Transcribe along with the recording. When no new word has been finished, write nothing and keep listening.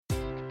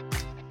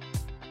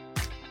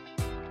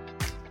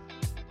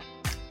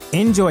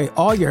Enjoy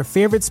all your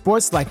favorite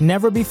sports like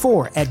never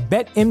before at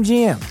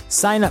BetMGM.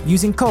 Sign up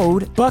using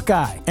code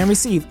Buckeye and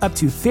receive up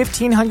to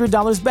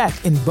 $1,500 back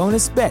in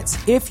bonus bets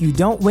if you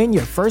don't win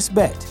your first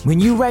bet. When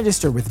you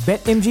register with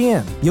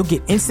BetMGM, you'll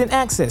get instant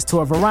access to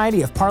a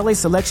variety of parlay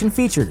selection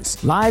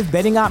features, live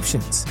betting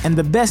options, and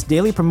the best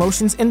daily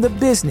promotions in the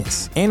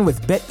business. And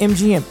with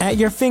BetMGM at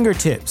your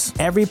fingertips,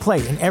 every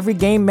play and every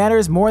game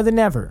matters more than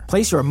ever.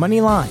 Place your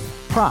money line,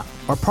 prop,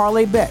 or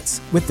parlay bets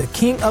with the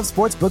king of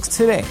sportsbooks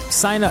today.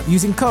 Sign up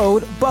using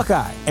code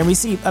Buckeye and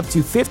receive up to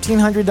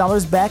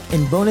 $1,500 back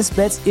in bonus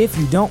bets if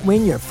you don't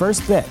win your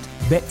first bet.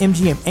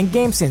 BetMGM and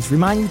GameSense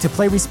remind you to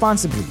play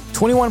responsibly.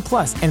 21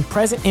 plus and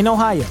present in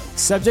Ohio,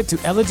 subject to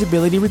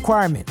eligibility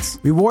requirements.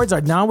 Rewards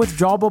are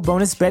non-withdrawable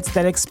bonus bets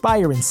that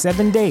expire in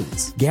 7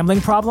 days. Gambling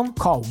problem?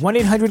 Call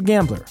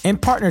 1-800-GAMBLER. In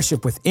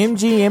partnership with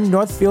MGM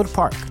Northfield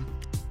Park.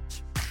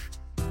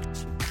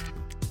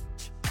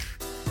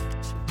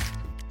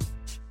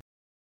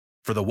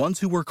 For the ones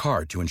who work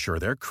hard to ensure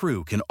their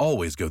crew can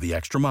always go the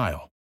extra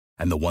mile,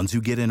 and the ones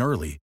who get in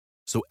early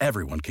so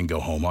everyone can go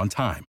home on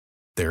time,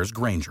 there's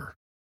Grainger,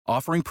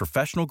 offering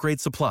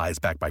professional-grade supplies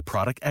backed by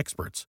product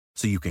experts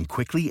so you can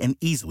quickly and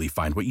easily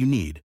find what you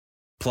need.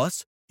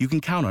 Plus, you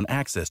can count on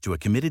access to a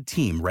committed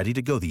team ready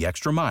to go the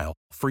extra mile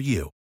for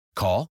you.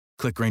 Call,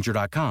 click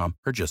Grainger.com,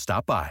 or just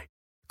stop by.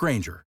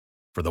 Grainger,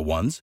 for the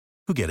ones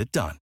who get it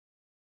done.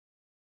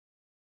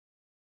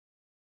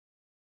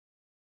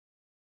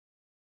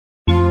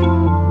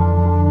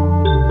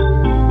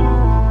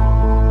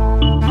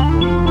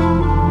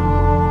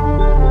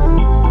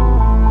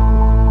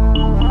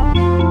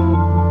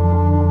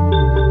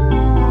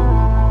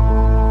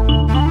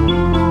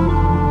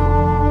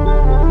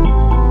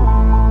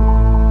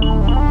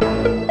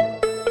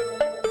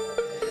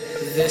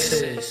 This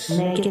is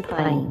Make It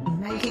Plain.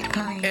 Make It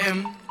Plain.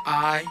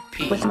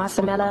 M.I.P. With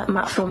Masamela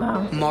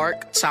Matfumo.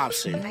 Mark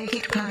Thompson. Make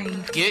It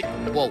Plain. Get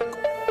woke.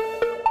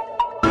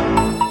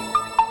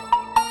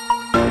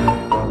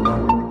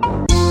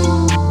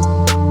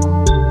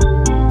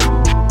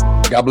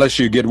 God bless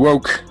you. Get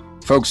woke.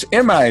 Folks,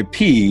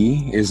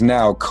 MIP is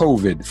now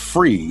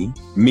COVID-free,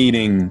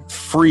 meaning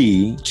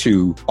free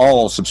to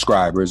all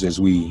subscribers as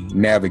we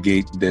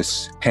navigate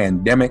this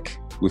pandemic.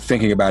 We're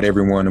thinking about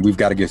everyone, and we've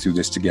got to get through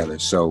this together.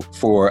 So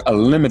for a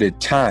limited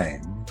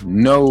time,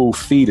 no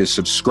fee to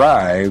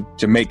subscribe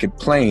to Make It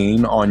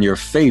Plain on your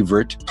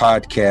favorite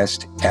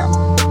podcast app.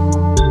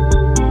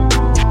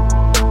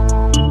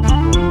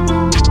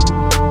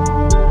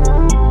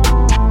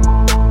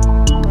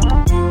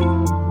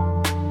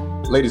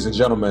 Ladies and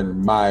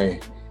gentlemen,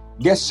 my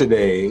guest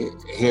today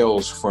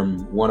hails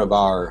from one of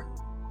our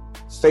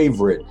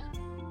favorite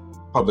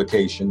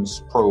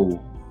publications,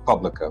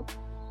 ProPublica.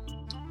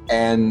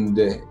 And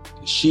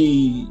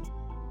she,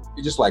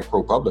 just like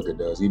ProPublica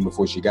does, even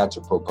before she got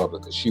to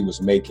ProPublica, she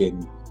was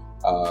making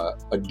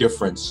a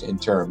difference in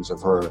terms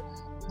of her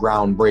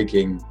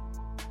groundbreaking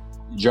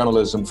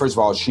journalism. First of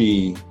all,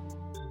 she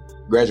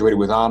graduated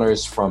with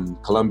honors from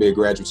Columbia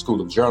Graduate School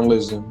of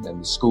Journalism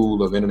and the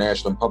School of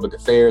International and Public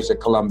Affairs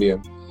at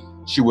Columbia.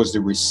 She was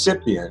the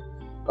recipient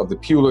of the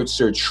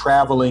Pulitzer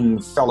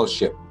Traveling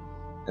Fellowship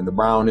and the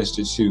Brown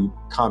Institute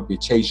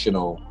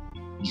Computational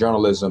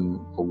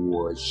Journalism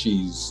Award.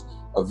 She's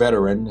a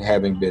veteran,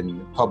 having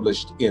been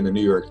published in the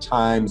New York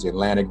Times,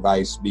 Atlantic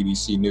Vice,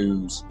 BBC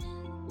News,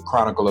 the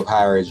Chronicle of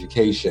Higher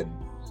Education,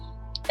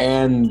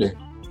 and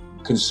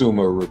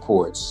Consumer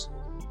Reports.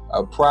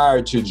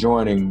 Prior to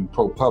joining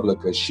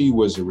ProPublica, she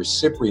was a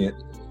recipient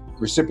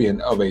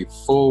of a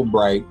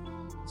Fulbright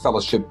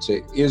Fellowship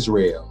to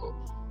Israel,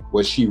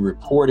 where she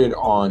reported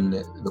on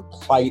the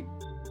plight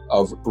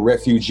of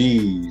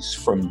refugees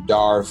from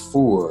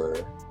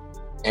Darfur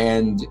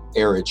and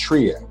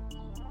Eritrea.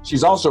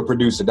 She's also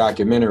produced a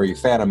documentary,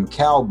 Phantom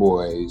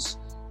Cowboys,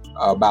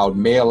 about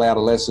male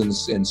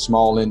adolescents in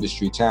small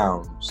industry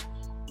towns,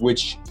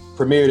 which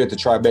premiered at the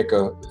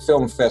Tribeca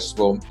Film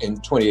Festival in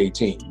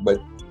 2018. But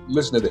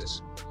listen to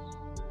this.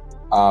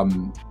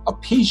 A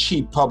piece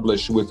she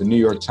published with the New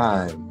York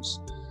Times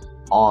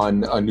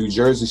on a New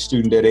Jersey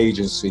student debt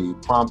agency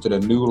prompted a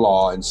new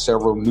law and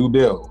several new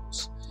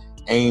bills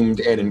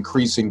aimed at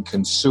increasing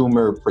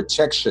consumer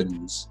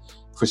protections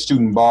for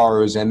student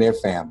borrowers and their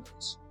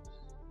families.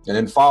 And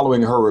then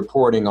following her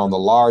reporting on the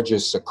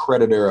largest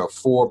accreditor of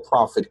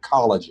for-profit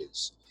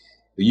colleges,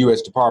 the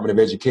U.S. Department of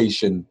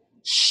Education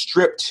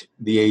stripped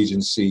the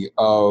agency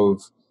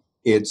of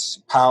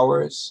its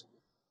powers.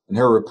 And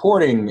her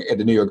reporting at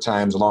the New York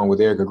Times, along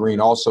with Erica Green,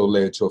 also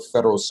led to a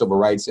federal civil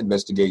rights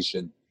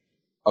investigation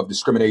of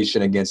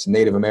discrimination against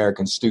Native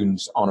American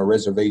students on a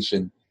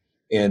reservation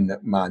in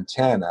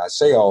Montana. I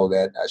share all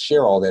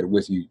that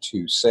with you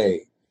to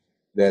say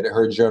that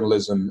her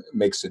journalism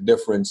makes a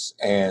difference,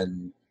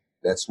 and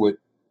that's what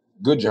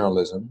good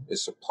journalism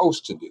is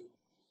supposed to do.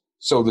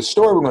 So the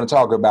story we're going to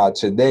talk about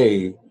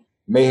today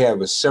may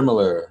have a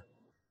similar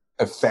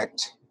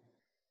effect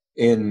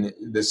in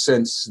the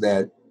sense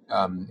that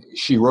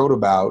she wrote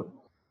about,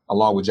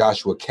 along with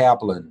Joshua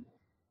Kaplan,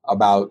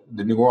 about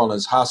the New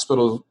Orleans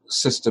hospital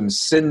system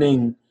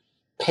sending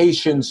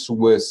patients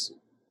with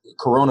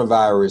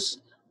coronavirus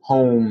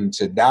home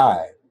to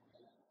die.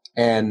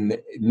 And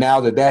now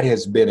that that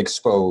has been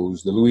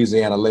exposed, the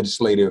Louisiana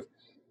Legislative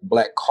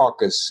Black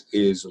Caucus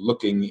is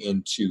looking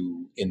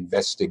into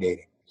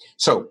investigating.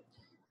 So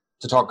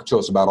to talk to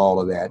us about all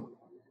of that,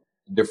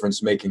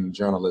 difference-making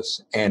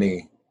journalist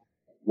Annie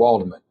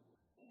Waldman.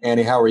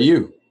 Annie, how are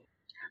you?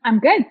 I'm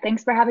good.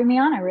 Thanks for having me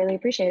on. I really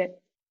appreciate it.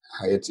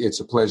 It's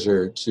a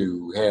pleasure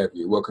to have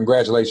you. Well,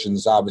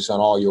 congratulations, obviously, on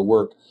all your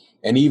work,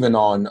 and even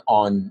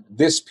on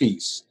this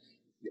piece.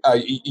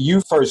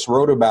 You first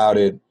wrote about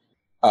it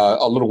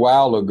a little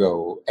while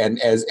ago, and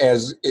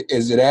is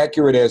it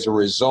accurate as a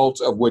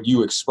result of what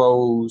you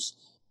exposed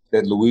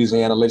that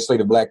Louisiana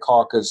Legislative Black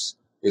Caucus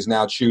is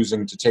now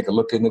choosing to take a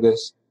look into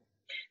this?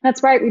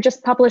 That's right. We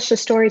just published a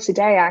story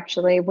today,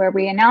 actually, where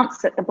we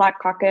announced that the Black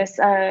Caucus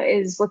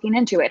is looking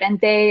into it. And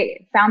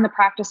they found the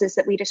practices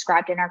that we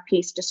described in our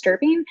piece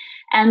disturbing.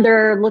 And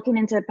they're looking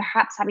into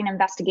perhaps having an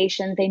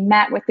investigation. They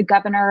met with the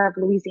governor of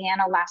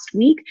Louisiana last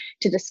week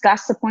to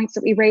discuss the points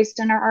that we raised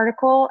in our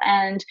article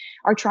and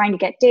are trying to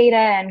get data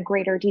and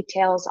greater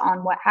details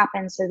on what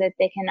happened so that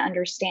they can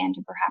understand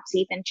and perhaps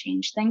even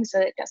change things so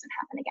that it doesn't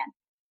happen again.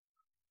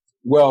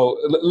 Well,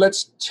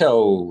 let's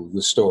tell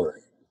the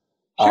story.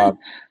 Sure.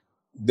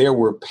 There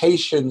were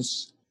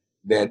patients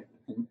that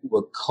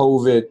were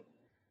COVID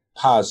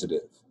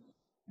positive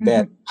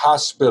that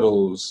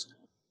hospitals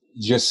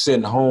just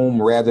sent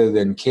home rather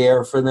than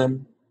care for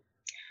them.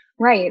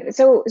 Right.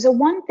 So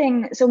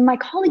my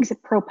colleagues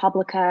at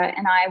ProPublica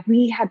and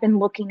we had been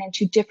looking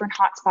into different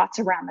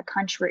hotspots around the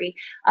country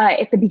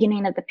at the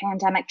beginning of the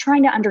pandemic,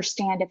 trying to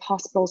understand if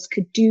hospitals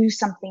could do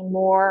something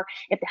more,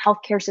 if the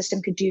healthcare system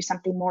could do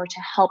something more to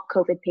help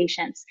COVID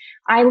patients.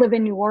 I live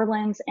in New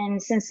Orleans, and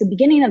since the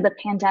beginning of the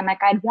pandemic,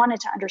 I'd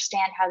wanted to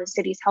understand how the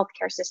city's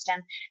healthcare system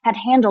had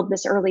handled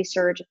this early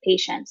surge of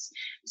patients.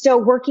 So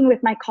working with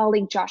my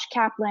colleague, Josh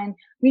Kaplan,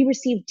 we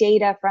received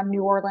data from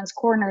New Orleans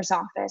Coroner's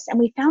Office, and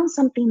we found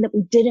something that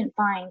we didn't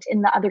find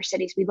in the other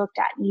cities we looked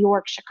at, New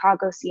York,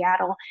 Chicago,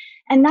 Seattle.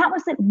 And that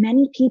was that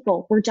many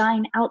people were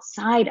dying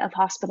outside of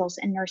hospitals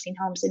and nursing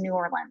homes in New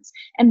Orleans,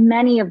 and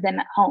many of them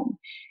at home.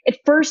 At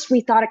first, we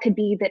thought it could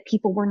be that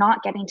people were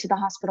not getting to the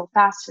hospital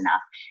fast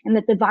enough and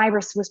that the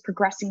virus was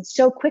progressing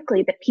so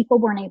quickly that people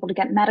weren't able to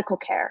get medical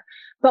care.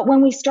 But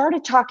when we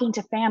started talking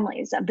to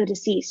families of the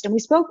deceased, and we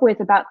spoke with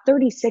about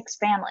 36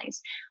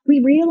 families, we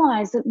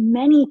realized that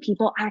many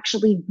people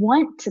actually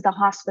went to the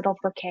hospital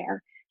for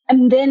care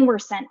and then were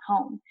sent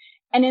home.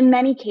 And in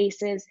many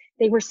cases,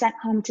 they were sent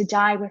home to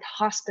die with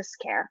hospice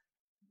care.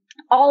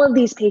 All of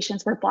these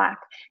patients were Black,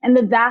 and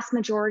the vast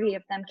majority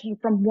of them came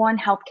from one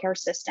healthcare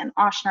system,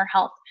 Ochsner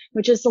Health,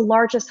 which is the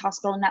largest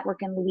hospital network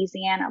in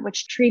Louisiana,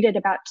 which treated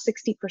about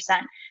 60%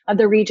 of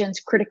the region's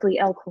critically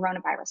ill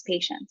coronavirus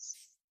patients.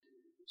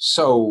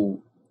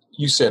 So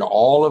you said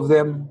all of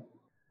them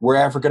were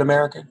African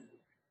American?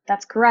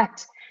 That's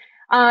correct.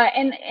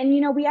 And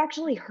we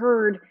actually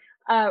heard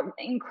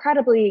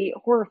incredibly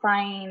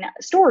horrifying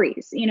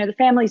stories. The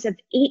families of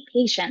 8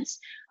 patients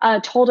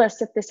told us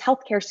that this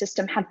healthcare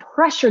system had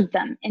pressured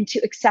them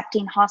into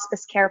accepting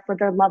hospice care for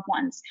their loved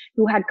ones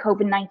who had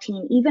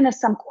COVID-19, even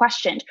as some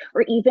questioned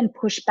or even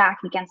pushed back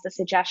against the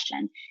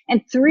suggestion.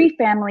 And 3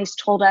 families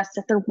told us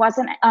that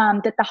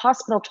that the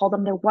hospital told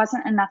them there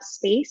wasn't enough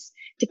space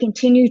to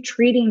continue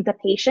treating the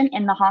patient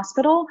in the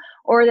hospital,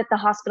 or that the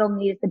hospital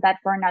needed the bed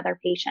for another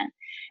patient.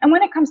 And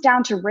when it comes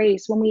down to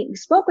race, when we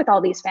spoke with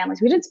all these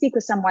families, we did speak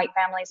with some white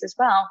families as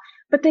well,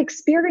 but the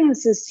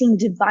experiences seemed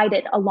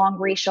divided along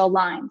racial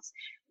lines.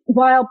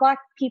 While Black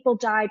people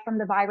died from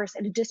the virus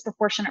at a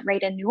disproportionate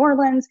rate in New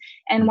Orleans,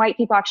 and white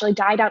people actually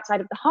died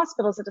outside of the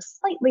hospitals at a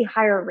slightly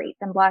higher rate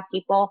than Black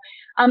people.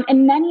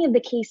 In many of the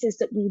cases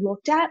that we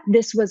looked at,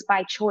 this was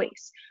by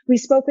choice. We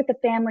spoke with the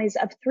families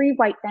of 3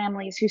 white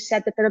families who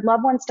said that their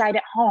loved ones died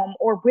at home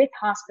or with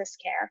hospice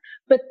care,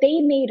 but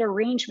they made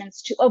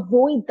arrangements to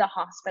avoid the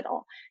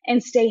hospital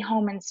and stay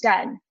home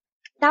instead.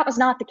 That was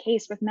not the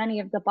case with many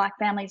of the Black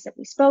families that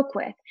we spoke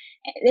with.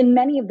 In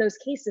many of those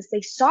cases,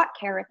 they sought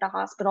care at the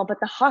hospital, but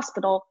the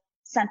hospital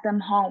sent them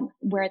home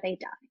where they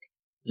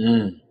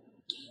died.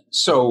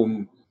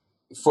 So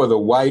for the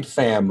white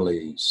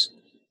families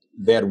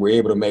that were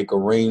able to make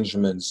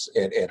arrangements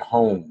at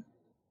home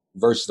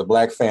versus the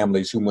Black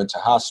families who went to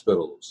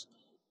hospitals,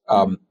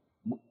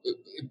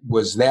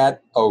 was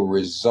that a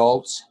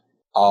result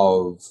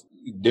of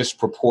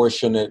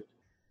disproportionate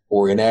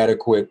or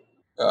inadequate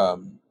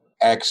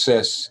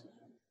access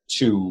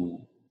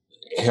to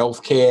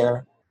health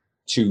care,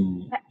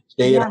 to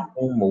stay at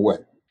home, or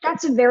what?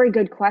 That's a very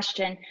good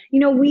question.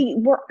 We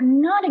were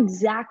not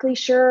exactly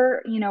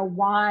sure,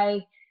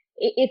 why,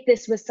 if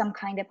this was some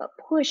kind of a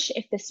push,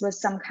 if this was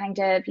some kind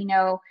of,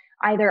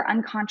 either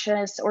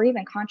unconscious or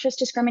even conscious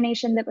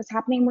discrimination that was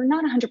happening. We're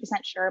not 100%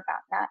 sure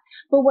about that.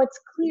 But what's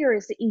clear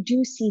is that you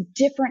do see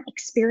different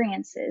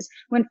experiences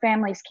when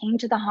families came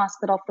to the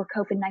hospital for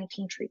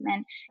COVID-19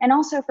 treatment, and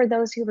also for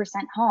those who were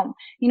sent home.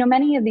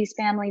 Many of these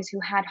families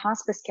who had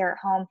hospice care at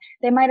home,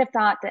 they might have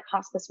thought that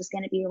hospice was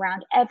going to be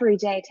around every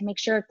day to make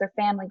sure that their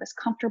family was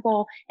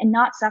comfortable and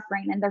not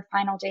suffering in their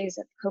final days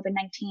of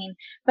COVID-19.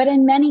 But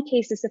in many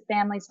cases, the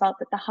families felt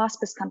that the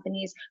hospice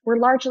companies were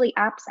largely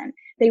absent.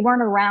 They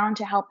weren't around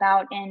to help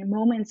out in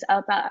moments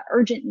of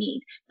urgent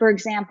need. For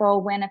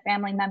example, when a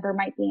family member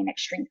might be in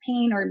extreme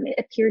pain or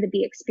appear to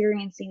be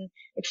experiencing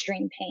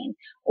extreme pain,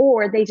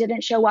 or they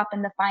didn't show up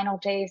in the final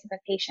days of a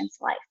patient's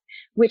life,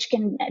 which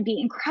can be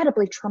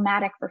incredibly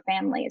traumatic for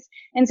families.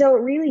 And so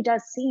it really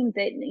does seem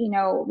that,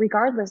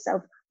 regardless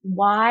of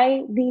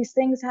why these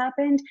things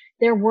happened,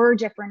 there were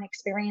different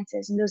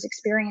experiences, and those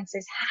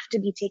experiences have to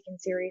be taken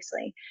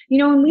seriously.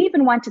 And we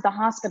even went to the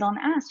hospital and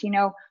asked,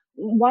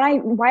 why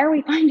are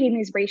we finding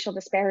these racial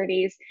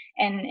disparities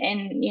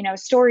and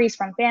stories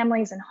from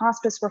families and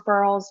hospice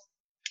referrals?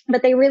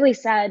 But they really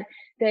said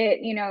that,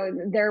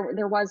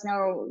 there was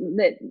no,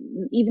 that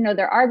even though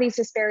there are these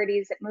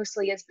disparities, it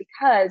mostly is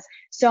because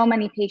so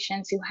many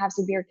patients who have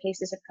severe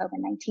cases of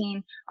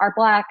COVID-19 are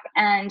Black,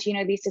 and,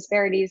 these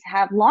disparities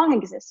have long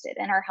existed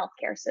in our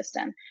healthcare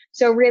system.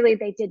 So really,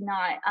 they did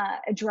not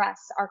address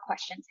our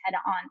questions head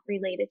on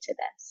related to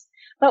this.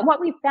 But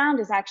what we've found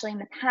is actually in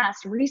the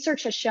past,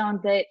 research has shown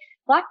that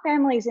Black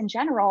families in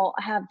general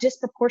have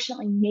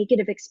disproportionately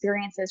negative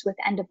experiences with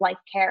end-of-life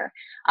care.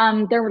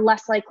 They're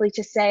less likely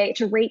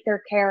to rate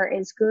their care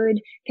as good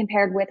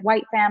compared with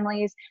white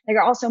families.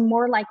 They're also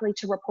more likely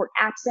to report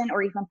absent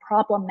or even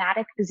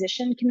problematic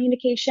physician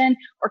communication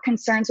or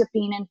concerns with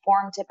being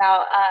informed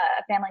about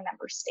a family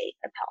member's state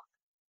of health.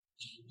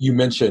 You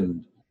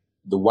mentioned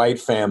the white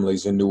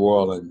families in New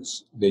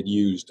Orleans that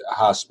used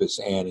hospice,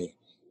 Annie.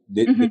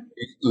 Did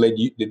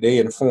they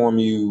inform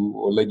you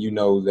or let you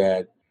know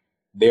that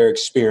their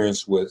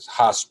experience with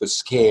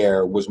hospice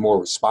care was more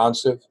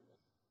responsive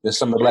than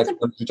some of the Black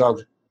families you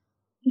talked to?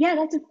 Yeah,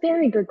 that's a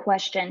very good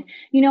question.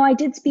 I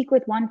did speak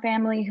with one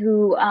family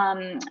who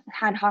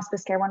had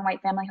hospice care, one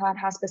white family who had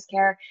hospice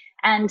care,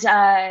 and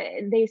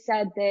they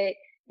said that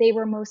they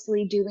were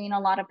mostly doing a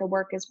lot of the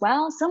work as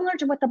well, similar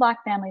to what the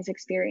Black families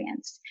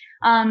experienced.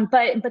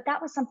 But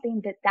that was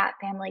something that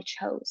family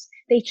chose.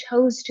 They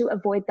chose to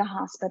avoid the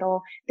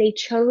hospital. They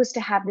chose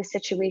to have the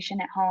situation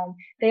at home.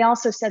 They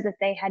also said that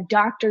they had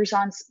doctors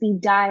on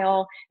speed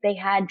dial. They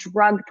had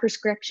drug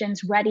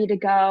prescriptions ready to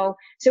go.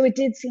 So it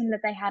did seem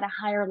that they had a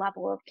higher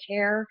level of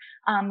care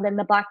than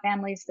the Black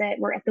families that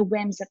were at the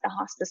whims of the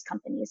hospice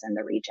companies in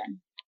the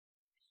region.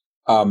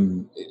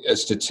 A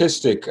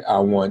statistic I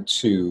want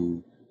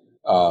to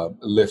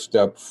lift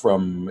up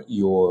from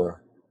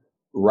your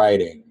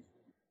writing.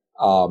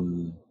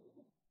 And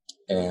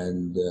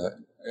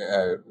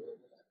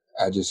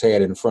I just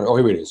had it in front. Oh,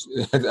 here it is.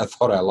 I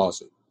thought I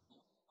lost it.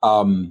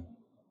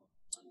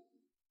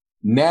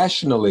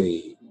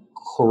 Nationally,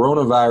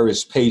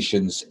 coronavirus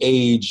patients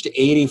aged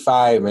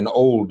 85 and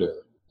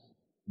older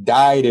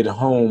died at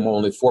home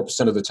only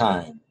 4% of the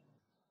time,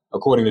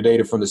 according to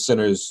data from the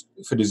Centers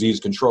for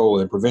Disease Control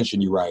and Prevention,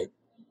 you write.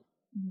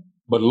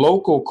 But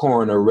local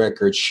coroner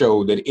records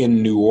show that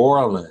in New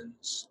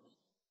Orleans,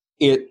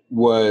 it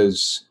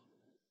was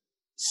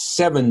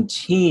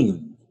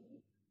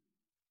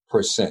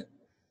 17%,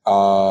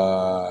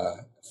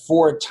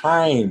 4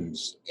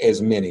 times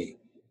as many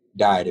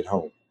died at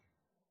home.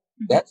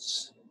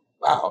 That's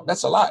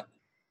a lot.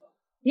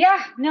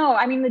 Yeah, no,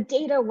 the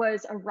data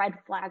was a red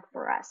flag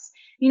for us.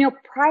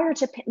 Prior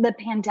to the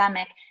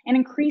pandemic, an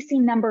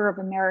increasing number of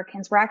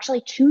Americans were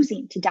actually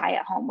choosing to die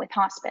at home with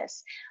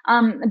hospice.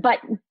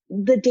 But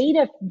the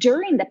data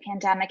during the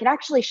pandemic, it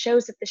actually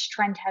shows that this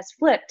trend has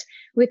flipped,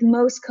 with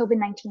most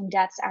COVID-19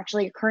 deaths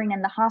actually occurring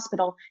in the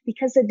hospital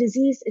because the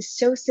disease is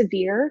so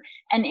severe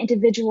and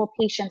individual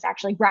patients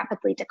actually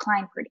rapidly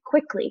decline pretty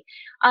quickly.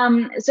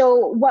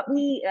 So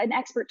an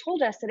expert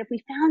told us that if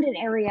we found an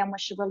area in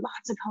which there were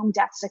lots of home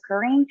deaths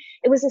occurring,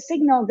 it was a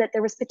signal that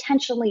there was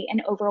potentially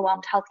an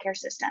overwhelmed healthcare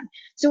system.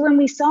 So when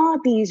we saw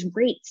these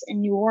rates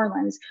in New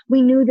Orleans,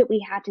 we knew that we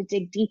had to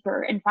dig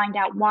deeper and find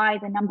out why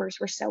the numbers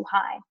were so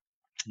high.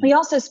 We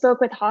also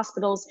spoke with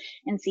hospitals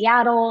in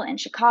Seattle and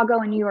Chicago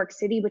and New York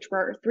City, which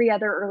were 3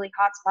 other early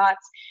hotspots.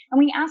 And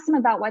we asked them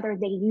about whether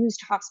they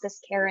used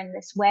hospice care in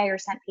this way or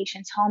sent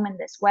patients home in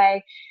this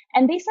way.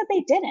 And they said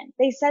they didn't.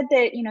 They said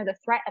that, the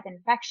threat of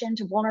infection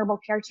to vulnerable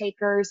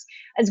caretakers,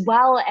 as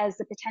well as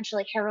the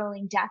potentially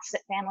harrowing deaths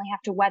that family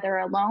have to weather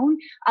alone,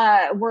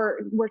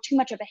 were too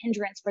much of a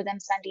hindrance for them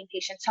sending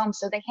patients home.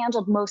 So they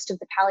handled most of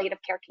the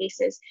palliative care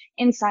cases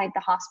inside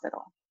the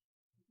hospital.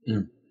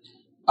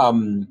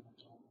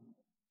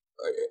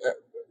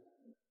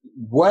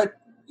 What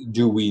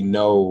do we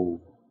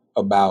know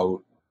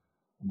about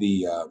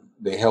the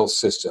health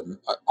system?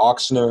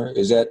 Ochsner,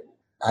 is that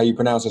how you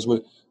pronounce this?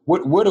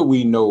 What do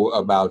we know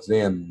about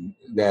them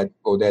that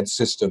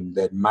system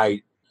that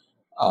might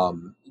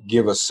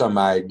give us some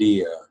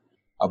idea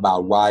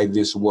about why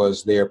this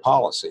was their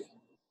policy?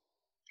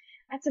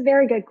 That's a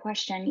very good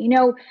question.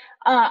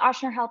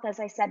 Ochsner Health, as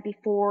I said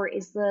before,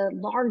 is the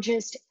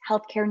largest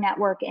healthcare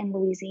network in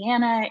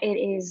Louisiana. It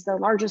is the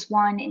largest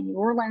one in New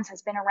Orleans,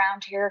 has been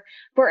around here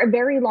for a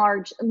very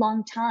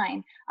long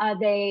time.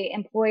 They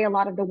employ a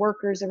lot of the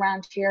workers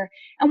around here.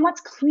 And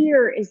what's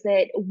clear is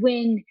that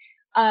when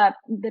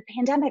the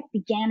pandemic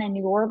began in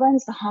New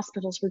Orleans, the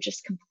hospitals were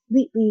just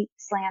completely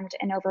slammed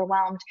and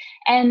overwhelmed.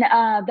 And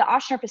the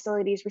Ochsner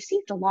facilities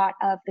received a lot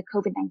of the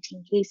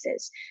COVID-19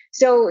 cases.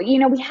 So,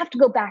 we have to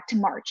go back to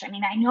March. I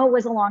mean, I know it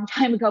was a long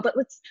time ago, but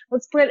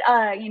let's put,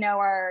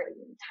 our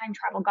time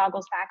travel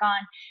goggles back on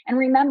and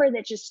remember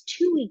that just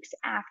 2 weeks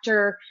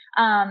after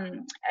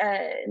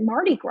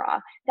Mardi Gras,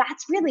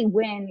 that's really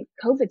when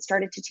COVID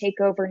started to take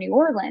over New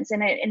Orleans,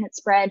 and it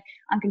spread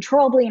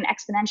uncontrollably and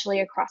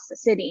exponentially across the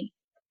city.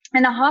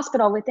 And the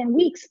hospital within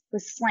weeks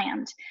was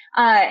slammed.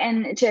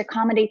 And to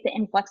accommodate the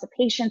influx of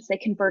patients, they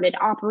converted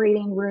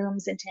operating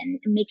rooms into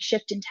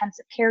makeshift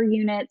intensive care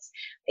units.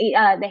 They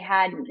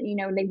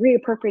they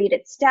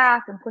reappropriated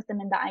staff and put them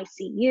in the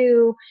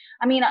ICU.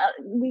 I mean,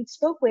 we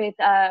spoke with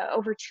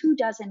over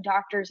 24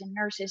 doctors and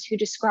nurses who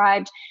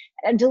described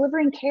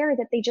delivering care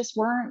that they just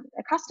weren't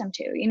accustomed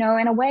to, in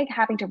a way,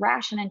 having to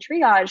ration and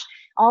triage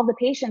all the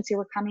patients who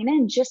were coming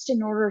in just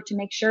in order to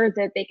make sure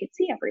that they could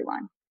see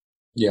everyone.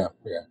 Yeah.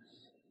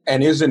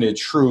 And isn't it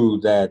true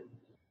that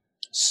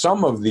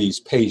some of these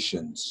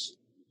patients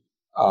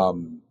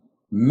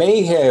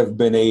may have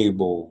been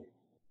able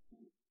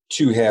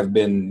to have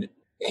been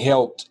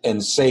helped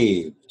and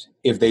saved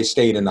if they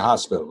stayed in the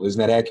hospital? Isn't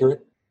that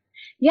accurate?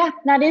 Yeah,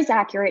 that is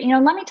accurate.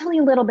 Let me tell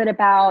you a little bit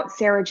about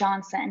Sarah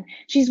Johnson.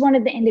 She's one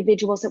of the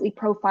individuals that we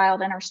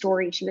profiled in our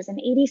story. She was an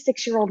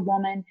 86-year-old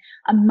woman,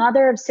 a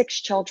mother of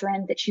 6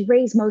 children that she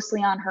raised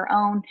mostly on her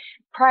own.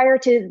 Prior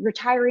to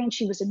retiring,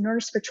 she was a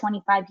nurse for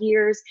 25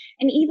 years.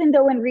 And even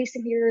though in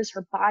recent years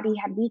her body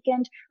had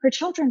weakened, her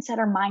children said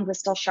her mind was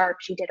still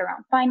sharp. She did her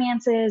own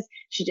finances,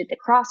 she did the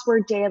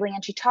crossword daily,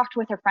 and she talked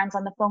with her friends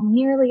on the phone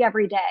nearly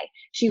every day.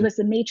 She was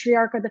the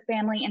matriarch of the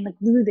family and the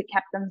glue that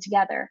kept them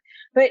together.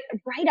 But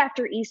right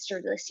after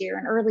Easter this year,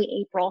 in early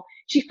April,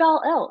 she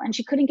fell ill and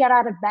she couldn't get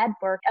out of bed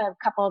for a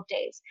couple of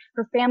days.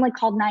 Her family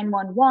called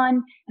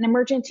 911, and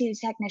emergency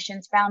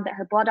technicians found that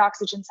her blood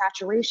oxygen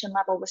saturation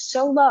level was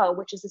so low,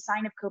 which is a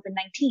sign of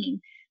COVID-19,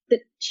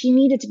 that she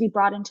needed to be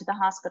brought into the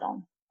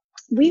hospital.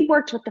 We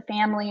worked with the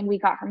family and we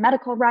got her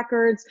medical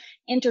records,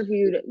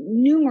 interviewed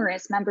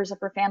numerous members of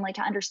her family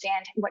to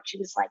understand what she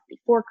was like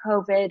before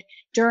COVID,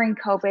 during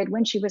COVID,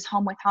 when she was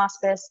home with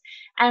hospice.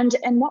 And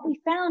what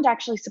we found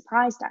actually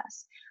surprised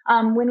us.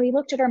 When we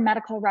looked at her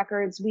medical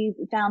records, we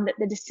found that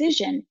the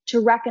decision to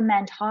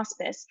recommend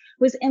hospice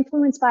was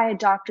influenced by a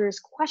doctor's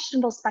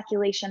questionable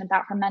speculation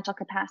about her mental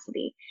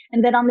capacity.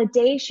 And that on the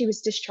day she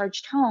was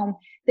discharged home,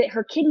 that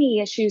her kidney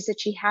issues that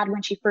she had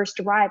when she first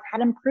arrived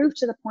had improved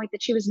to the point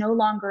that she was no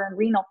longer in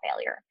renal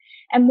failure.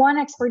 And one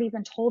expert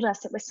even told us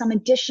that with some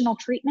additional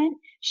treatment,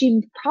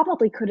 she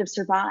probably could have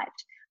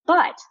survived.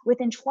 But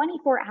within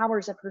 24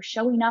 hours of her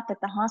showing up at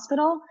the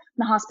hospital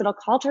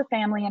called her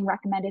family and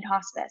recommended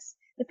hospice.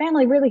 The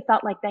family really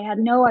felt like they had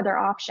no other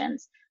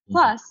options.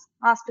 Plus,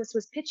 hospice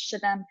was pitched to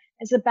them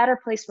as a better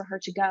place for her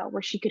to go,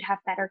 where she could have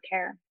better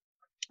care.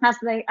 As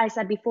I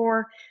said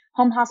before,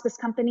 home hospice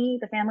company,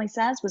 the family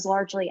says, was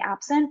largely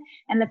absent,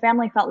 and the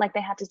family felt like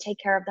they had to take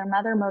care of their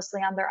mother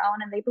mostly on their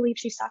own, and they believe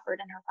she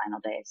suffered in her final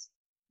days.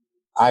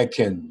 I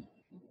can,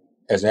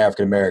 as an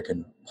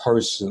African-American,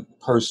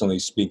 personally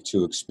speak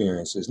to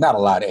experiences. Not a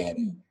lot,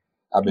 Annie.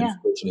 I've been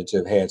fortunate to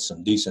have had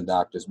some decent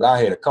doctors, but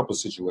I had a couple of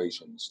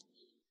situations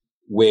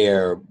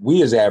where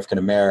we as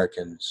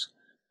African-Americans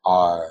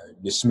are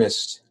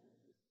dismissed,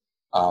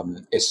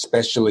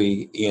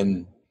 especially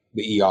in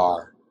the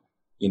ER,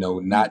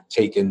 not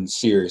taken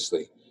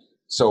seriously.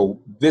 So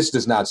this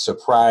does not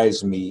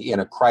surprise me in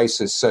a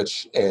crisis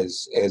such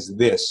as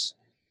this,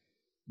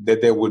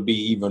 that there would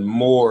be even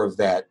more of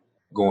that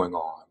going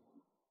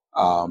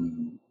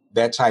on.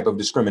 That type of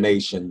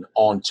discrimination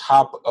on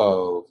top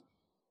of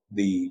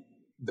the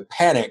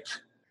panic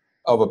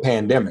of a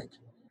pandemic.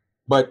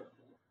 But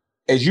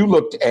as you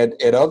looked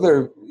at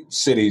other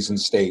cities and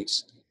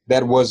states,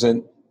 that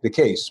wasn't the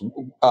case.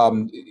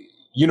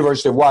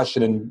 University of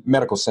Washington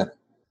Medical Center,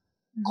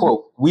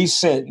 quote, "We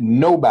sent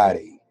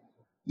nobody,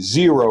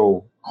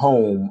 0,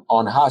 home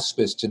on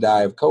hospice to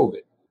die of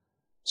COVID."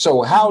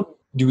 So how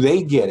do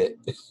they get it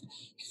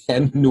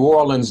and New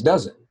Orleans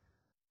doesn't?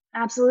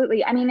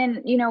 Absolutely. I mean,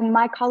 and,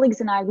 my colleagues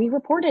and I, we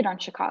reported on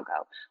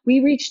Chicago. We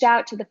reached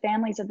out to the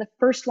families of the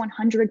first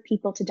 100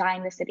 people to die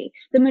in the city,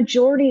 the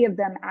majority of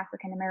them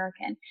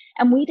African-American.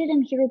 And we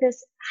didn't hear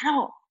this at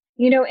all.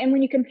 And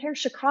when you compare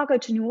Chicago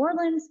to New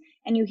Orleans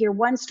and you hear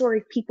one story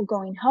of people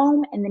going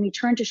home and then you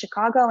turn to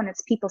Chicago and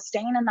it's people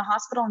staying in the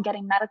hospital and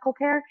getting medical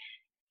care,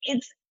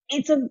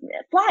 it's a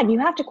flag. You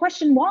have to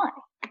question why.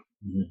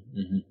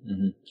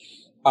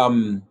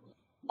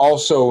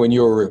 Also, in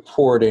your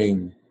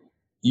reporting,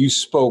 you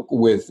spoke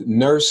with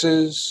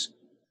nurses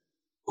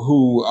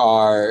who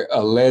are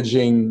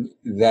alleging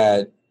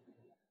that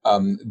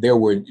there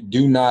were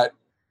do not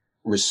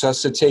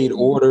resuscitate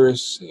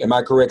orders, am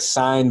I correct,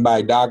 signed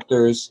by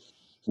doctors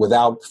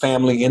without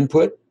family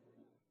input?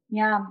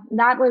 Yeah,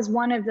 that was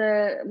one of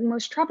the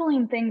most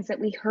troubling things that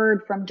we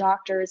heard from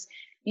doctors.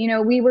 You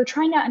know, we were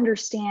trying to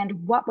understand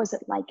what was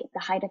it like at the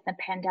height of the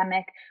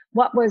pandemic?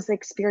 What was the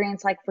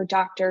experience like for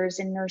doctors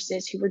and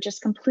nurses who were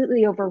just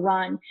completely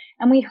overrun?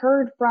 And we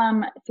heard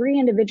from 3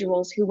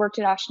 individuals who worked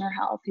at Ochsner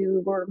Health,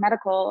 who were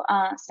medical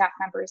staff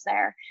members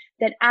there,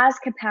 that as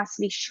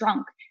capacity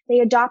shrunk, they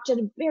adopted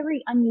a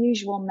very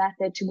unusual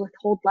method to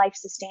withhold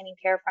life-sustaining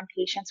care from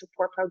patients with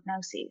poor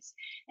prognoses.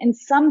 In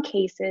some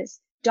cases,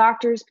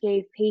 doctors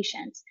gave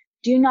patients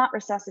do not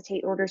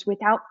resuscitate orders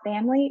without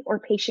family or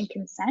patient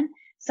consent,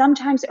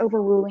 sometimes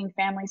overruling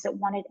families that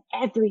wanted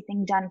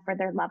everything done for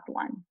their loved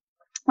one.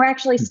 We're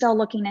actually still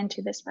looking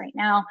into this right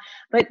now,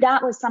 but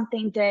that was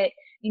something that,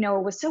 you know,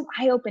 was so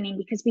eye-opening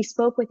because we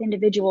spoke with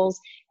individuals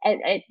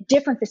at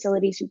different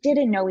facilities who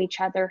didn't know each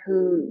other,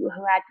 who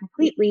had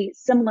completely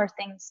similar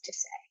things to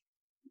say.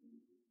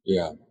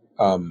 Yeah,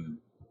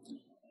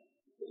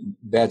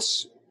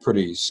 that's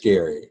pretty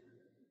scary.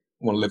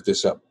 I want to lift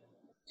this up.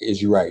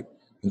 Is you right?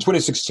 In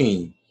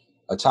 2016,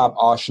 a top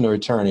Ochsner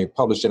attorney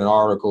published an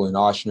article in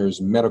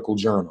Ochsner's medical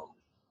journal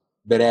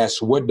that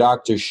asked what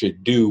doctors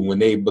should do when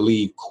they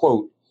believe,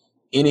 quote,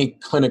 any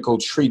clinical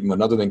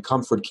treatment other than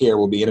comfort care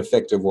will be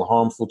ineffective or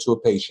harmful to a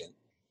patient,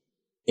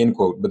 end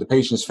quote. But the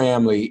patient's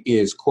family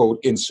is, quote,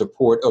 in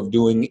support of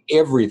doing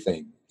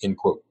everything, end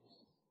quote.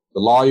 The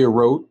lawyer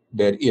wrote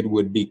that it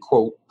would be,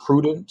 quote,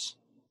 prudent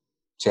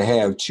to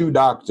have 2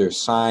 doctors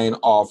sign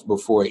off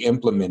before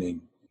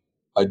implementing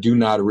a do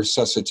not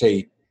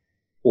resuscitate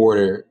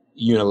order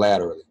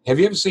unilaterally. Have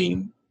you ever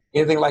seen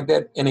anything like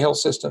that in the health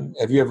system?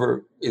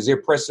 Is there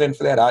precedent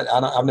for that?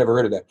 I've never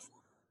heard of that.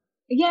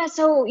 Yeah,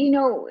 so, you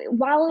know,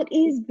 while it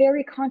is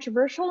very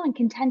controversial and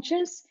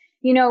contentious,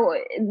 you know,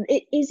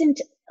 it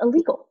isn't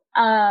illegal.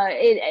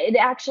 It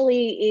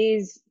actually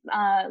is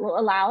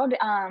allowed,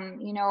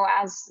 you know,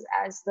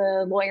 as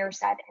the lawyer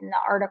said in the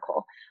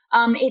article.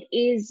 It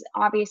is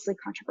obviously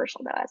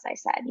controversial, though, as I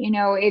said. You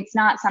know, it's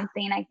not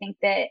something I think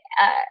that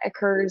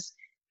occurs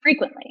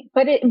frequently,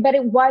 but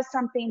it was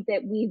something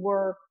that we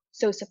were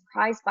so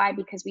surprised by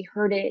because we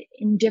heard it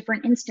in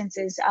different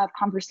instances of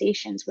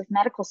conversations with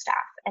medical staff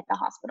at the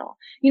hospital.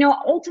 You know,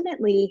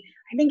 ultimately,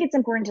 I think it's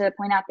important to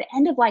point out that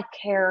end-of-life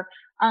care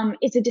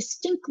is a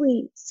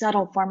distinctly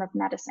subtle form of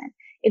medicine.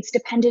 It's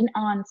dependent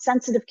on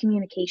sensitive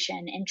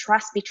communication and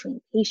trust between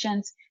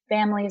patients,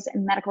 families,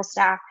 and medical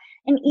staff.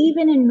 And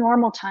even in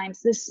normal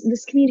times,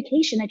 this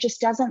communication, it just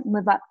doesn't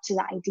live up to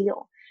the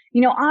ideal.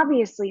 You know,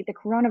 obviously, the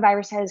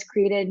coronavirus has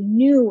created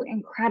new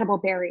incredible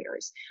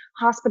barriers.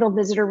 Hospital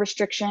visitor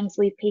restrictions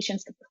leave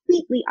patients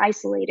completely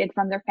isolated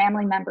from their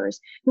family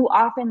members who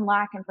often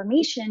lack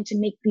information to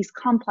make these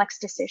complex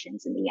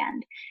decisions in the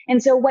end.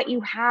 And so what you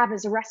have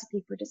is a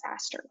recipe for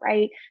disaster,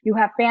 right? You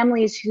have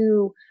families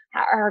who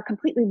are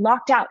completely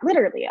locked out,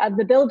 literally, of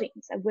the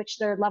buildings of which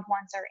their loved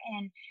ones are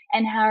in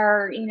and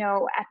are, you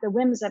know, at the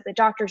whims of the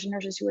doctors and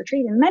nurses who are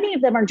treating. Many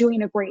of them are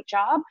doing a great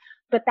job,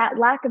 but that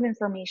lack of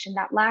information,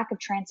 that lack of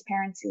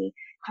transparency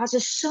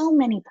causes so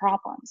many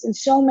problems and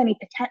so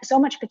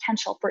much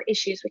potential for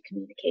issues with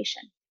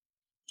communication.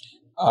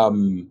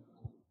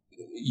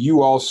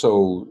 You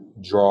also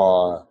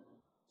draw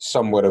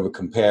somewhat of a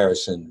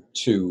comparison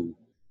to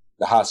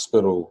the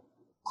hospital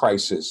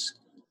crisis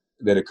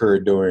that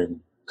occurred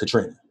during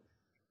Katrina.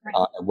 Right.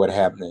 What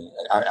happened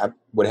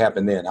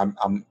then?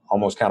 I'm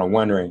almost kind of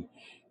wondering,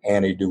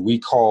 Annie, do we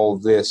call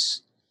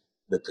this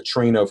the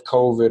Katrina of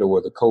COVID or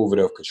the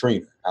COVID of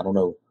Katrina? I don't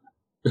know.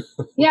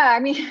 Yeah, I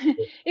mean,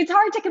 it's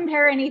hard to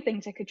compare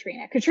anything to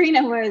Katrina.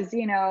 Katrina was,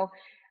 you know,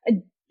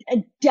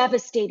 a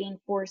devastating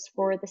force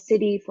for the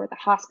city, for the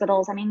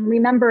hospitals. I mean,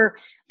 remember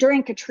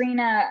during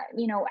Katrina,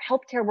 you know,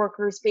 healthcare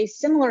workers faced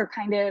similar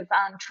kind of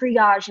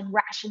triage and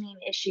rationing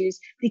issues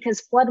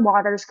because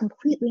floodwaters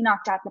completely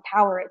knocked out the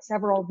power at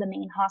several of the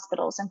main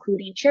hospitals,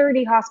 including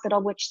Charity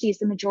Hospital, which sees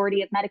the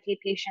majority of Medicaid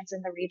patients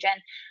in the region,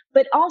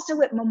 but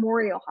also at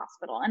Memorial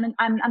Hospital. And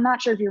I'm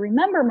not sure if you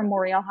remember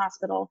Memorial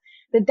Hospital,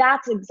 but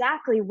that's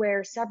exactly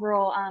where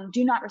several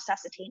do not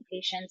resuscitate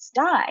patients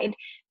died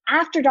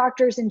after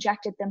doctors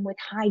injected them with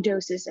high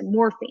doses of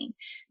morphine.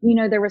 You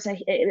know, there was a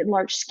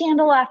large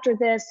scandal after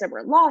this. There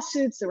were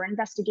lawsuits, there were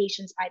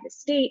investigations by the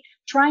state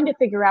trying to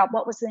figure out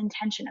what was the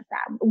intention of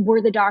that.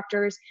 Were the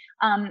doctors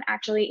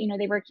actually, you know,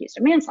 they were accused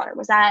of manslaughter?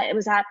 Was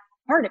that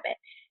part of it?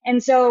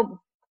 And so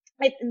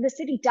the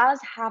city does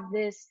have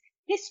this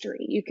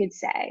history, you could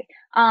say,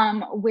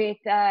 with,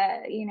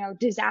 you know,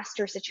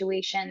 disaster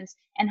situations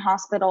and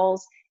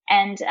hospitals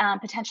and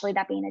potentially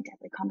that being a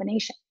deadly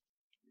combination.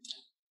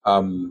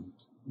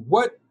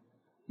 What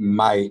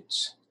might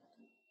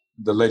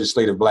the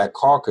Legislative Black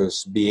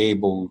Caucus be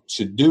able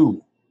to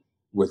do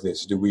with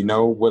this? Do we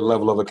know what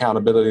level of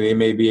accountability they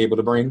may be able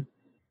to bring?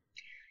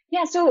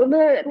 Yeah, so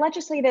the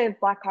Legislative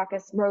Black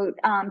Caucus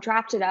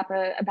drafted up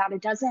about a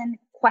dozen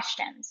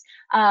questions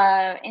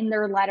in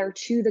their letter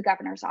to the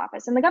governor's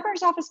office. And the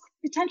governor's office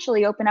could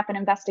potentially open up an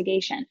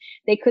investigation.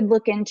 They could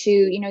look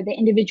into, the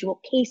individual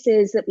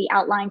cases that we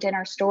outlined in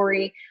our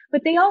story,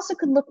 but they also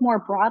could look more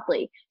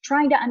broadly,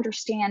 trying to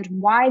understand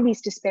why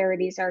these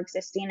disparities are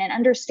existing and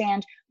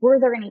understand, were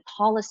there any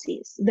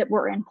policies that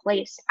were in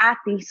place at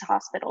these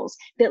hospitals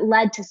that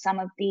led to some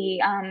of the,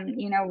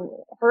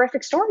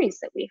 horrific stories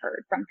that we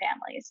heard from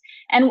families?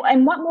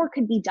 And what more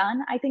could be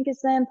done, I think, is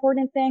the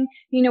important thing.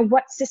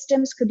 What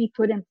systems could be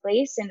put in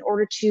place in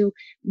order to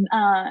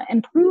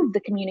improve the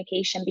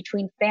communication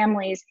between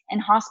families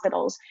and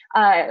hospitals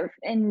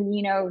in,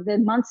 the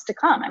months to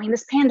come. I mean,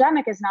 this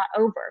pandemic is not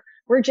over.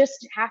 We're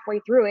just halfway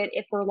through it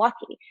if we're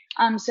lucky.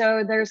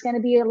 So there's going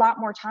to be a lot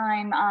more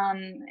time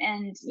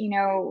and,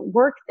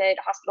 work that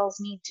hospitals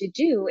need to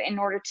do in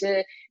order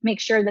to make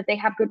sure that they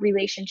have good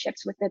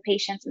relationships with the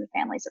patients and the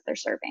families that they're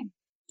serving.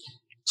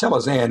 Tell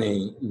us,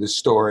 Annie, the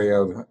story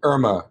of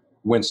Irma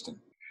Winston.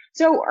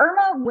 So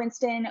Irma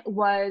Winston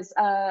was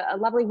a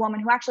lovely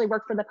woman who actually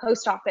worked for the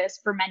post office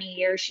for many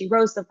years. She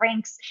rose the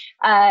ranks.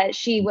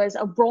 She was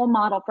a role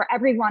model for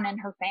everyone in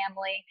her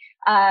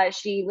family.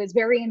 She was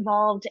very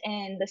involved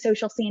in the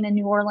social scene in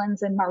New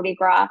Orleans and Mardi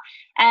Gras.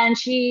 And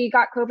she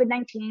got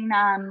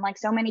COVID-19, like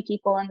so many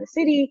people in the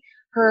city.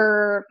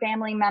 Her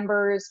family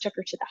members took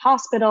her to the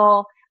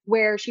hospital,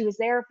 where she was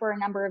there for a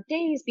number of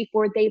days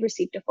before they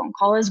received a phone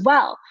call as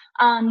well,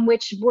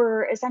 which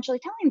were essentially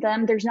telling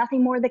them there's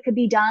nothing more that could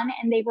be done.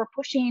 And they were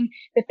pushing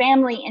the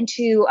family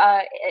into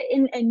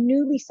in a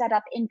newly set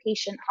up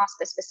inpatient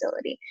hospice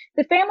facility.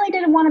 The family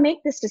didn't want to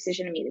make this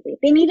decision immediately.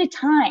 They needed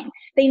time.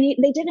 They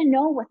didn't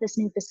know what this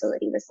new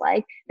facility was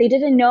like. They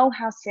didn't know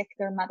how sick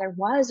their mother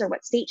was or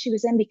what state she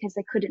was in, because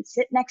they couldn't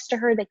sit next to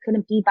her. They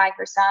couldn't be by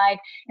her side.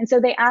 And so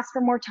they asked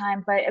for more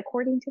time. But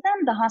according to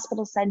them, the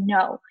hospital said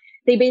no.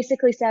 They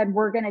basically said,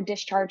 we're going to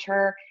discharge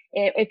her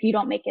if you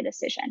don't make a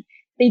decision.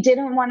 They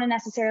didn't want to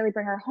necessarily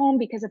bring her home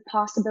because of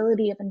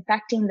possibility of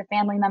infecting the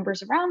family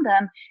members around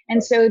them.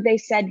 And so they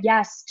said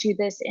yes to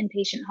this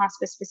inpatient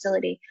hospice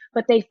facility,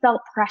 but they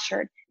felt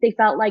pressured. They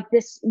felt like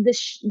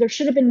there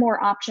should have been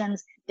more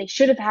options. They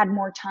should have had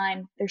more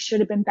time. There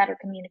should have been better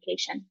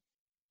communication.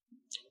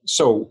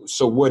 So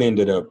what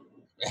ended up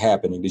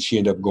happening? Did she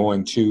end up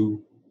going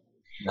to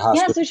the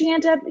hospital? Yeah, so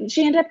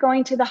she ended up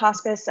going to the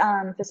hospice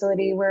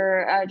facility,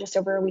 where just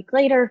over a week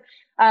later,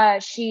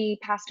 she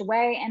passed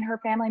away, and her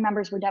family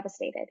members were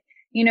devastated.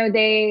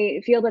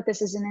 They feel that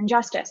this is an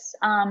injustice,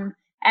 and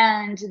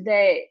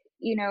that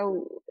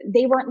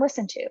they weren't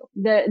listened to.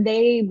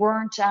 They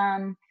weren't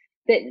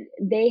that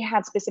they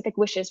had specific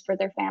wishes for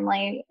their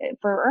family,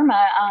 for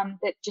Irma,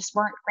 that just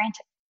weren't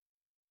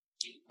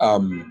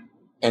granted.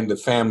 And the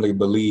family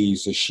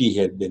believes that she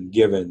had been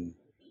given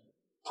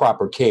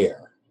proper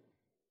care,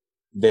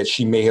 that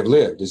she may have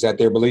lived. Is that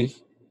their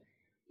belief?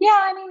 Yeah,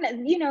 I mean,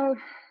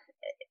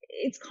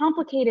 it's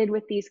complicated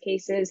with these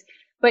cases,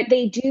 but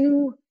they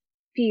do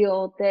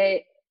feel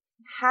that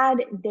had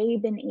they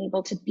been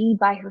able to be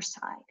by her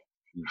side,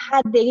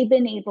 had they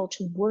been able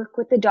to work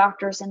with the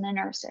doctors and the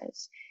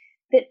nurses,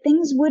 that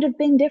things would have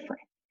been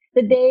different.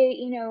 That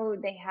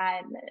they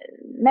had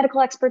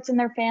medical experts in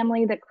their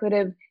family that could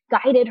have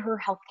guided her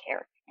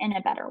healthcare in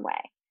a better way.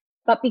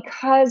 But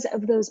because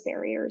of those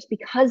barriers,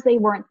 because they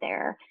weren't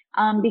there,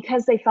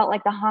 because they felt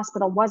like the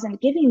hospital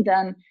wasn't giving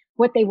them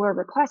what they were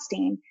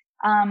requesting,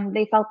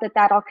 they felt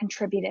that all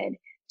contributed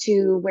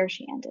to where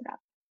she ended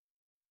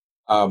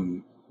up.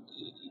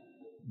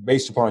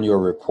 Based upon your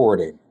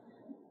reporting,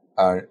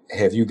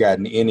 have you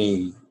gotten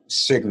any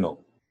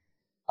signal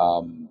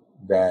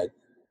that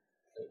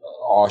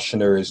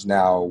Ochsner is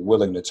now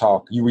willing to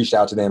talk? You reached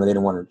out to them and they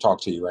didn't want to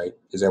talk to you, right?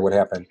 Is that what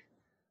happened?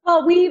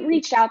 Well, we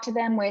reached out to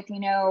them with,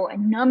 a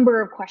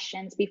number of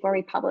questions before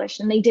we published,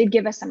 and they did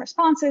give us some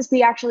responses.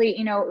 We actually,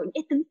 at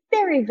the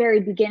very, very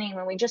beginning,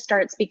 when we just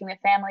started speaking with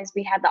families,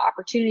 we had the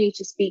opportunity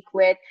to speak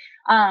with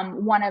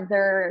one of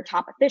their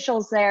top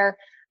officials there.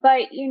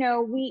 But,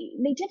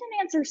 they didn't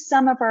answer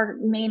some of our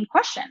main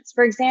questions.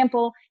 For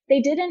example,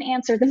 they didn't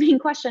answer the main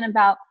question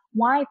about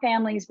why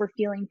families were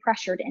feeling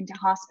pressured into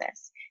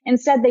hospice.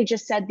 Instead, they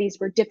just said these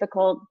were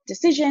difficult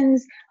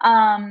decisions,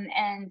 and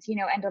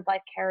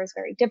end-of-life care is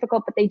very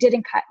difficult, but they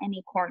didn't cut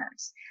any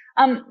corners.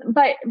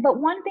 But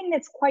one thing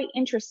that's quite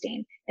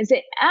interesting is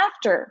that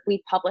after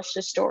we published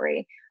the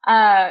story,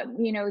 they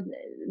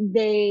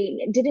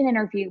did an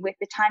interview with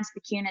the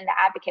Times-Picayune and the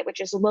Advocate,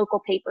 which is a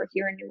local paper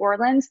here in New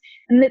Orleans,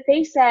 and that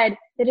they said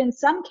that in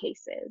some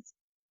cases,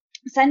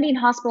 sending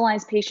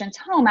hospitalized patients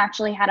home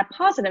actually had a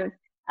positive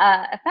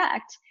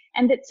effect,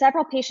 and that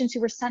several patients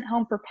who were sent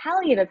home for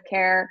palliative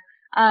care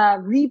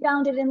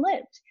rebounded and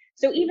lived.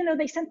 So even though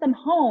they sent them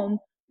home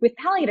with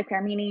palliative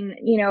care, meaning,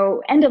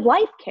 end of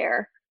life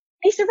care,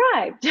 they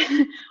survived,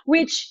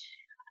 which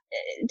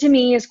to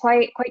me is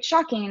quite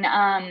shocking.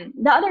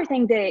 The other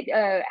thing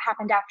that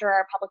happened after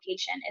our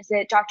publication is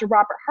that Dr.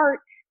 Robert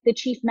Hart, the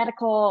chief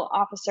medical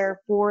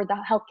officer for the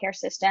healthcare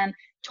system,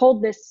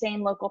 told this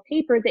same local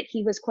paper that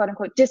he was, quote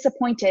unquote,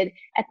 disappointed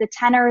at the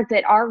tenor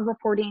that our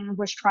reporting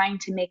was trying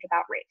to make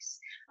about race.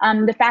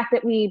 The fact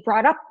that we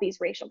brought up these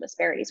racial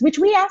disparities, which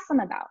we asked them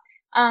about.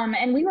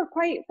 And we were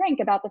quite frank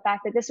about the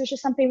fact that this was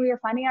just something we were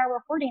finding out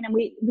reporting, and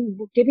we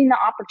were giving the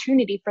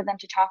opportunity for them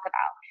to talk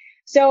about.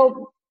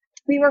 So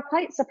we were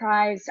quite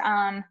surprised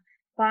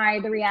by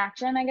the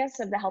reaction, I guess,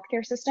 of the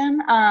healthcare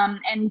system,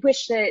 and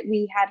wish that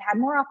we had had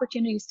more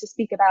opportunities to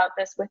speak about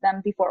this with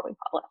them before we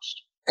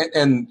published.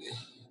 And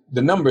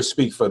the numbers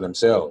speak for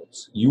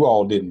themselves. You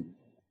all didn't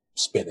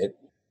spin it.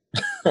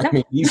 I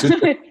mean, these are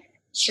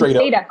straight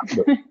up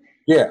data.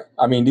 Yeah,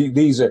 I mean,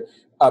 these are.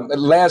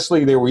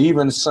 Lastly, there were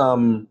even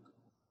some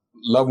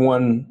loved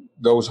one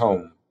goes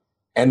home,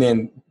 and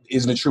then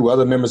isn't it true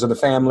other members of the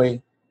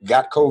family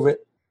got COVID?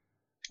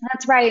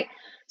 That's right.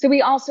 So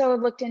we also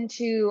looked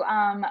into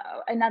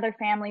another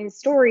family's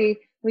story,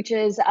 which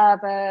is of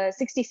a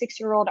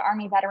 66-year-old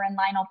Army veteran,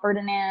 Lionel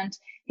Ferdinand.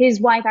 His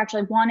wife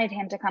actually wanted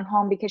him to come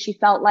home because she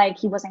felt like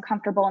he wasn't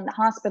comfortable in the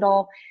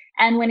hospital.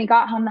 And when he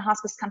got home, the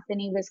hospice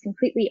company was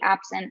completely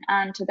absent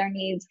to their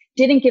needs,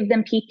 didn't give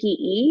them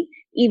PPE.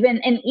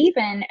 Even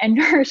a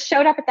nurse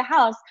showed up at the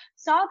house,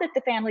 saw that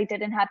the family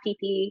didn't have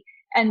PPE,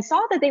 and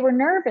saw that they were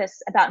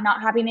nervous about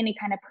not having any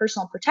kind of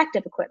personal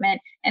protective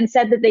equipment, and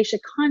said that they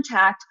should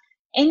contact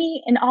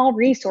any and all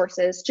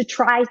resources to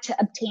try to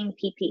obtain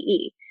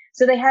PPE.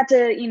 So they had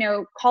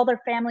to, call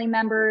their family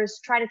members,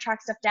 try to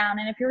track stuff down.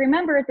 And if you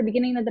remember at the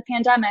beginning of the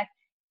pandemic,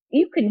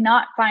 you could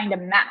not find a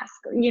mask.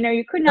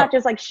 You could not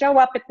just show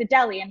up at the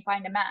deli and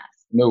find a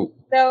mask. No.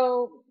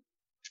 So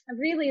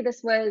really,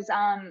 this was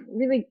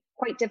really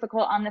quite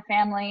difficult on the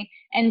family.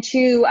 And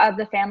 2 of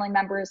the family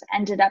members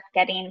ended up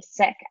getting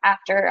sick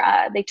after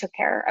they took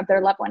care of their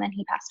loved one and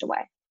he passed away.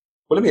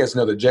 Well, let me ask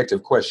another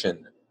objective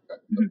question.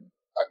 Mm-hmm.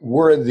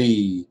 Were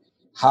the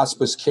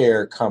hospice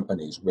care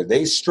companies, were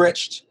they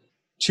stretched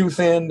too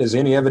thin? Is there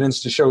any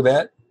evidence to show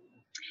that?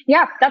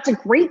 Yeah, that's a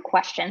great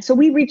question. So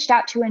we reached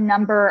out to a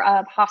number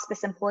of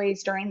hospice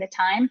employees during the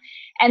time,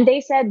 and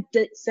they said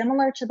that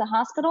similar to the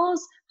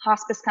hospitals,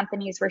 hospice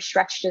companies were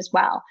stretched as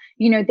well.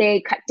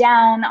 They cut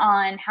down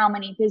on how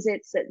many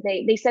visits that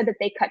they said that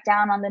they cut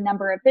down on the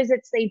number of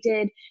visits they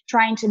did,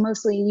 trying to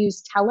mostly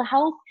use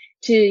telehealth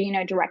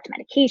to, direct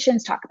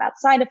medications, talk about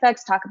side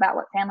effects, talk about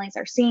what families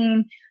are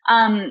seeing.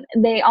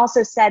 They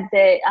also said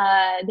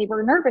that they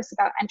were nervous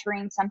about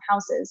entering some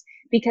houses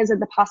because of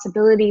the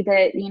possibility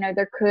that,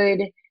 there could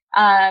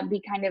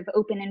be kind of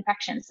open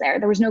infections there.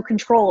 There was no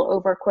control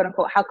over, quote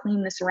unquote, how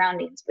clean the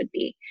surroundings would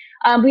be.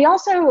 We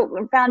also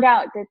found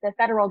out that the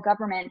federal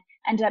government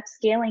ended up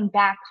scaling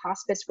back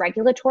hospice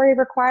regulatory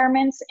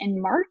requirements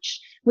in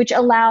March, which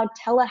allowed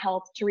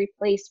telehealth to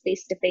replace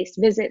face-to-face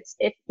visits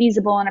if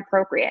feasible and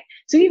appropriate.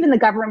 So even the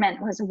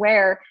government was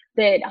aware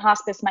that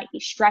hospice might be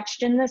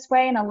stretched in this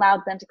way and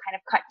allowed them to kind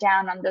of cut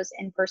down on those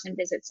in-person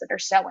visits that are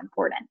so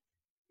important.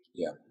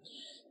 Yeah.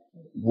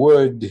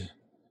 We're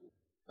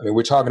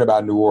talking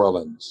about New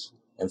Orleans,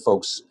 and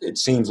folks, it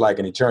seems like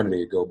an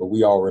eternity ago, but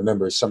we all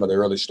remember some of the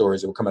early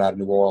stories that were coming out of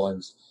New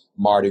Orleans,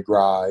 Mardi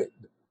Gras,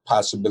 the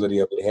possibility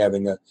of it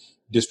having a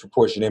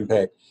disproportionate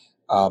impact.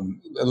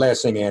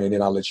 Last thing, Ann, and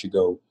then I'll let you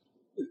go.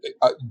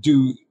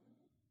 Do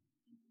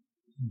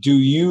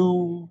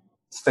you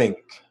think,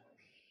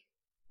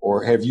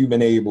 or have you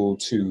been able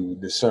to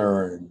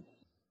discern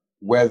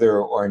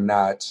whether or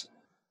not,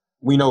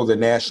 we know the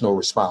national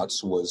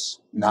response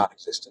was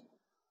non-existent.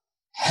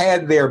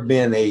 Had there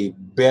been a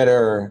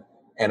better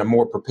and a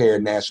more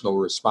prepared national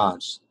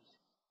response,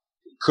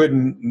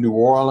 couldn't New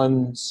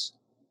Orleans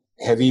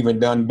have even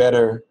done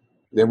better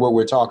than what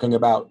we're talking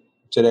about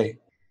today?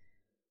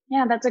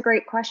 Yeah, that's a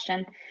great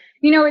question.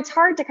 It's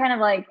hard to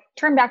kind of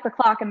turn back the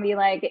clock and be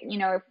like,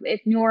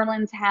 if New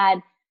Orleans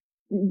had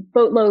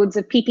boatloads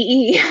of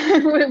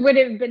PPE, would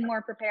have been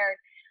more prepared.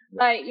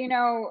 But,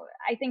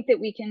 I think that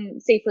we can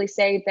safely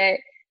say that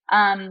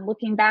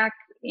looking back,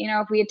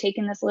 if we had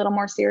taken this a little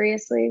more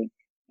seriously,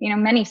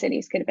 many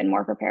cities could have been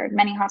more prepared.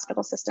 Many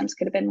hospital systems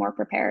could have been more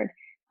prepared.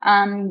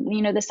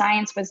 The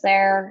science was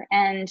there,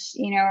 and,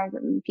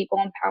 people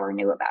in power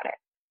knew about it.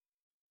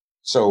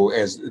 So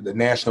as the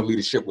national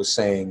leadership was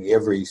saying,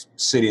 every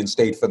city and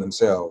state for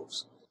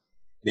themselves,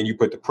 then you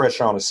put the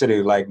pressure on a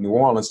city like New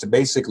Orleans to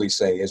basically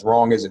say, as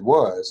wrong as it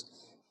was,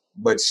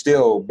 but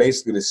still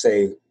basically to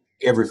say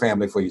every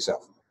family for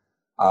yourself.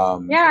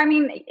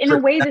 In a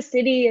way, the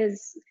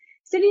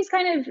city's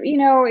kind of,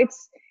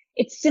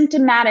 it's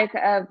symptomatic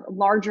of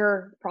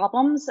larger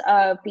problems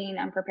of being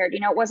unprepared.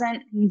 It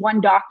wasn't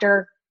one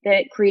doctor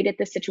that created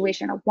the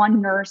situation or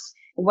one nurse.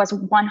 It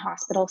wasn't one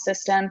hospital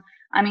system.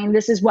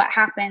 This is what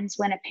happens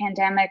when a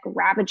pandemic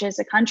ravages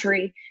a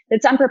country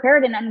that's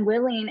unprepared and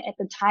unwilling at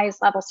the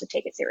highest levels to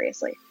take it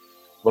seriously.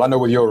 Well, I know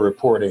with your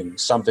reporting,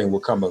 something will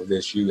come of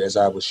this. You, as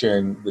I was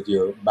sharing with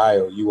your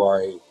bio, you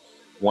are a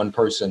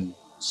one-person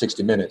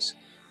 60 Minutes.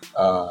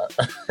 In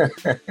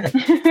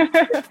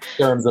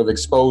terms of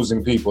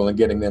exposing people and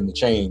getting them to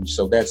change.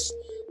 So that's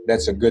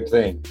a good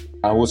thing.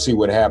 We'll see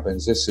what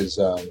happens. This is,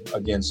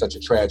 again, such a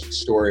tragic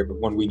story, but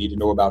one we need to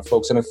know about,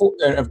 folks. And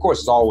of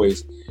course, as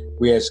always,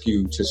 we ask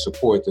you to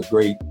support the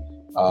great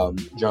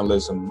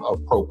journalism of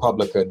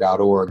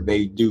ProPublica.org.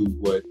 They do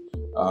what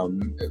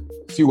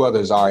few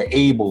others are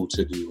able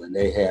to do, and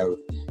they have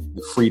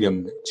the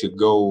freedom to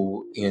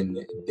go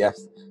in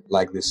depth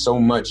like this. So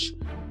much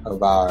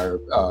of our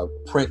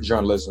print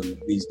journalism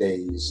these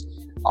days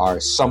are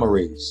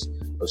summaries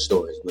of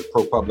stories, but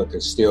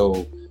ProPublica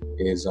still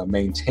is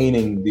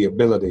maintaining the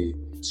ability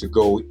to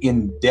go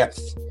in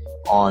depth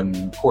on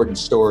important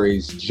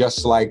stories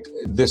just like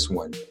this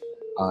one.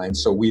 And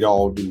so we'd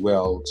all do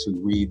well to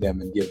read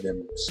them and give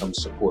them some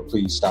support.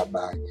 Please stop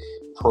by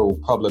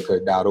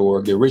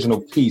ProPublica.org. The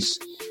original piece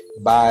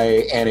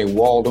by Annie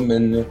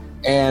Waldeman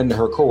and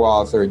her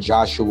co-author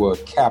Joshua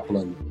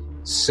Kaplan,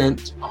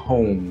 Sent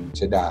Home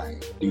to Die.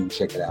 Do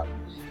check it out.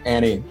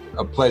 Annie,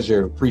 a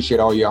pleasure. Appreciate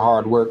all your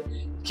hard work.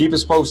 Keep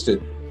us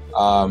posted.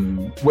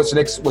 What's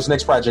the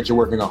next project you're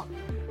working on?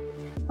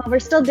 Well, we're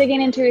still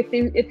digging into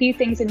a few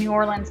things in New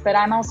Orleans, but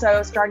I'm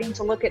also starting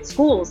to look at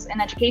schools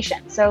and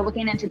education. So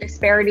looking into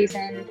disparities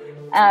in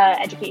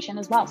education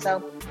as well.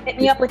 So hit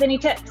me up with any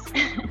tips.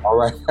 All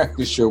right,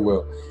 I sure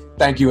will.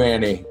 Thank you,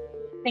 Annie.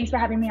 Thanks for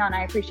having me on.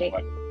 I appreciate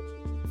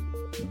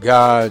it.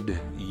 God,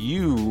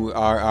 you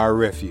are our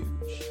refuge.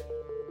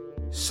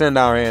 Send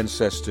our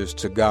ancestors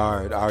to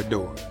guard our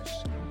doors.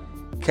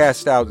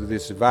 Cast out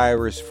this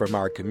virus from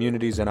our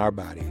communities and our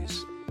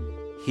bodies.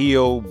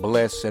 Heal,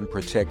 bless, and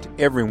protect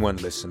everyone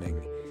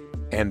listening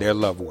and their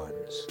loved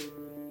ones.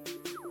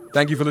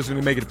 Thank you for listening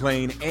to Make It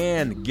Plain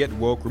and Get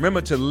Woke.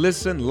 Remember to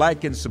listen,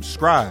 like, and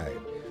subscribe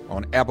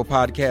on Apple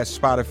Podcasts,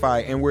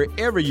 Spotify, and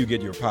wherever you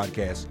get your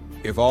podcasts.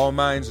 If all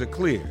minds are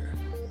clear,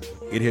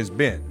 it has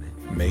been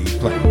Made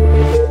Plain.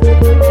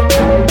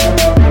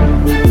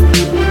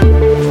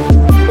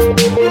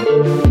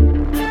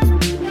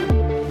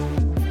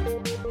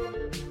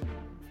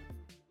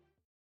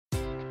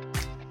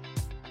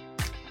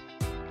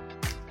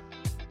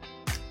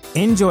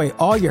 Enjoy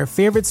all your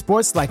favorite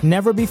sports like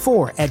never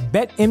before at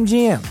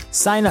BetMGM.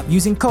 Sign up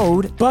using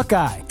code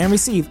Buckeye and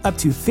receive up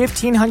to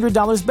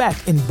 $1,500 back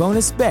in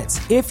bonus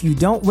bets if you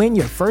don't win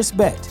your first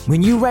bet.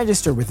 When you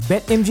register with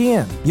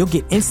BetMGM, you'll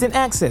get instant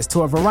access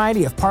to a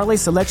variety of parlay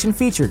selection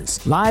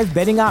features, live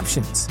betting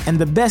options, and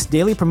the best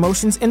daily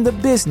promotions in the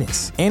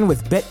business. And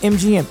with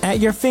BetMGM at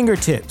your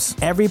fingertips,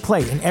 every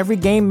play and every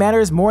game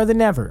matters more than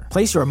ever.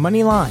 Place your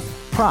money line,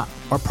 prop,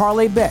 or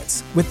parlay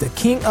bets with the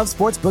king of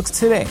sportsbooks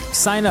today.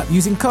 Sign up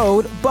using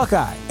code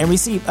Buckeye and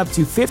receive up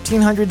to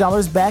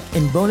 $1,500 back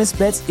in bonus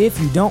bets if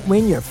you don't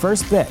win your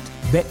first bet.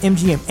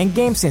 BetMGM and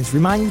GameSense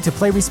remind you to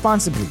play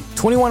responsibly.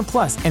 21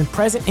 plus and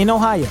present in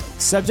Ohio,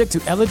 subject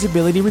to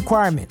eligibility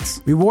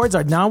requirements. Rewards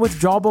are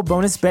non-withdrawable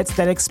bonus bets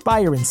that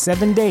expire in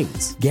 7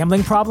 days.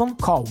 Gambling problem?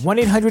 Call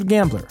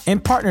 1-800-GAMBLER in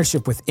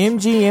partnership with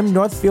MGM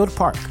Northfield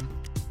Park.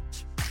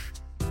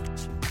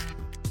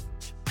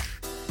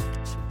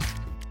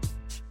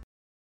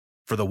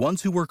 For the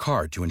ones who work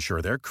hard to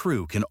ensure their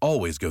crew can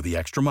always go the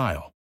extra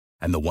mile,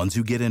 and the ones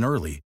who get in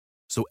early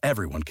so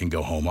everyone can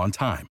go home on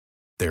time,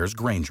 there's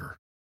Grainger,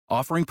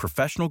 offering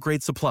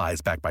professional-grade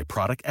supplies backed by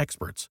product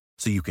experts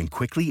so you can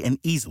quickly and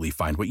easily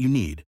find what you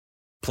need.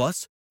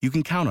 Plus, you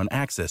can count on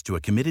access to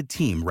a committed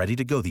team ready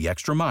to go the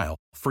extra mile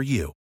for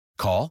you.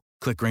 Call,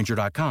 click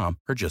Grainger.com,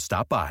 or just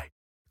stop by.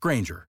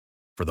 Grainger,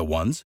 for the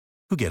ones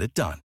who get it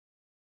done.